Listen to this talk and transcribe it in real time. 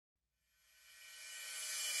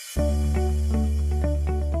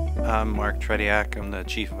I'm Mark Tretiak. I'm the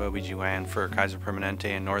Chief of OBGYN for Kaiser Permanente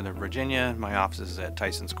in Northern Virginia. My office is at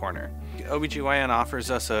Tyson's Corner. OBGYN offers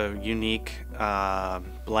us a unique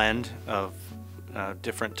blend of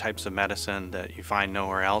different types of medicine that you find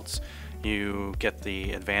nowhere else. You get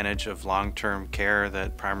the advantage of long-term care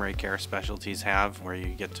that primary care specialties have, where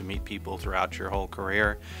you get to meet people throughout your whole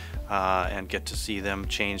career and get to see them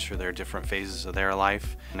change through their different phases of their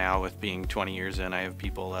life. Now, with being 20 years in, I have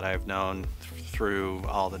people that I've known through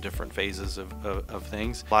all the different phases of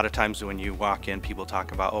things. A lot of times when you walk in, people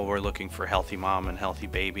talk about, oh, we're looking for healthy mom and healthy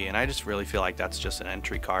baby, and I just really feel like that's just an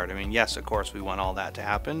entry card. I mean, yes, of course we want all that to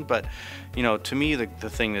happen, but you know, to me, the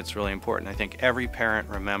thing that's really important, I think every parent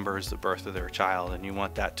remembers the birth of their child, and you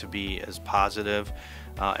want that to be as positive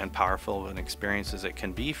and powerful of an experience as it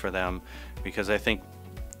can be for them, because I think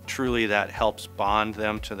truly that helps bond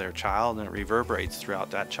them to their child and it reverberates throughout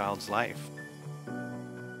that child's life.